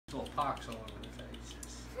Little pox all over the face.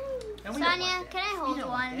 And Sonia, can I hold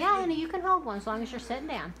one? Yeah, honey, you can hold one as long as you're sitting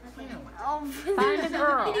down. Oh. Find a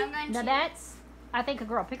girl. Now that's, I think, a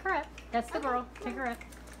girl. Pick her up. That's the girl. Pick her up.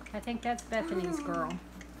 I think that's Bethany's girl.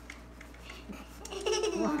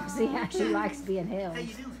 Well, see how she likes being held. How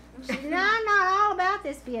you doing? No, I'm not all about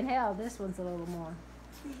this being held. This one's a little more.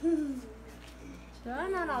 So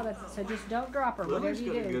I'm not all about this. So just don't drop her, whatever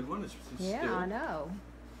you do. Got a good one. It's Yeah, still. I know.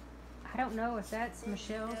 I don't know if that's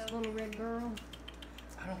Michelle's little red girl.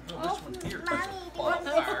 I don't know this one here. Mommy,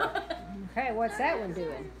 Bonfire. Okay, what's that one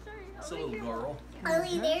doing? It's a little girl.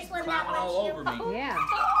 Ollie, there's one that Climbing all over wants me. Yeah.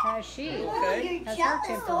 How's she? Okay. That's her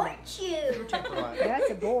temperament. aren't you? Temperament.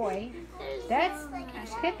 That's a boy. That's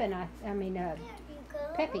Pippin. I mean,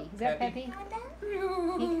 Peppy. Is that Peppy?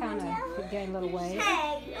 He kind of gained a little weight.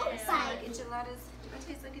 Hey, Like enchiladas. Do I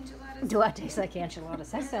taste like enchiladas? Do I taste like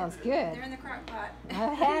enchiladas? That sounds good. They're in the crock pot.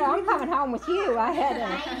 I'm coming home with you. I had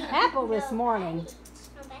an apple this morning.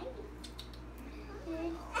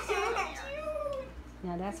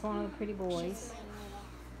 Now that's one of the pretty boys.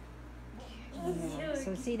 Yeah.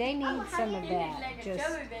 So see, they need some of that.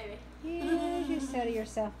 Just settle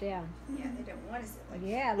yourself down. Yeah, they don't want to sit like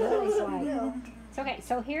Yeah, Lily's like. It's okay.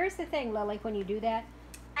 So here's the thing, Lily. When you do that,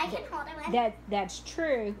 I can hold it. that's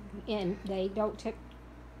true, and they don't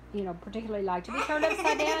particularly like to be turned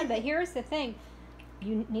upside down. But here's the thing: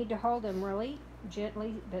 you need to hold them really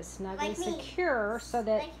gently but snugly, Like me. secure, so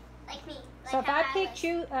that. Like me. So if I picked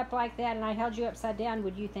you up like that and I held you upside down,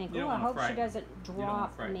 would you think, You oh, don't I wanna hope she frighten. doesn't don't wanna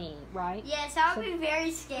drop frighten. me, right? Yes, I'll be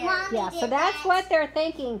very scared. Yeah, so that's what they're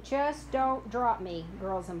thinking. Just don't drop me,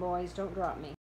 girls and boys. Don't drop me.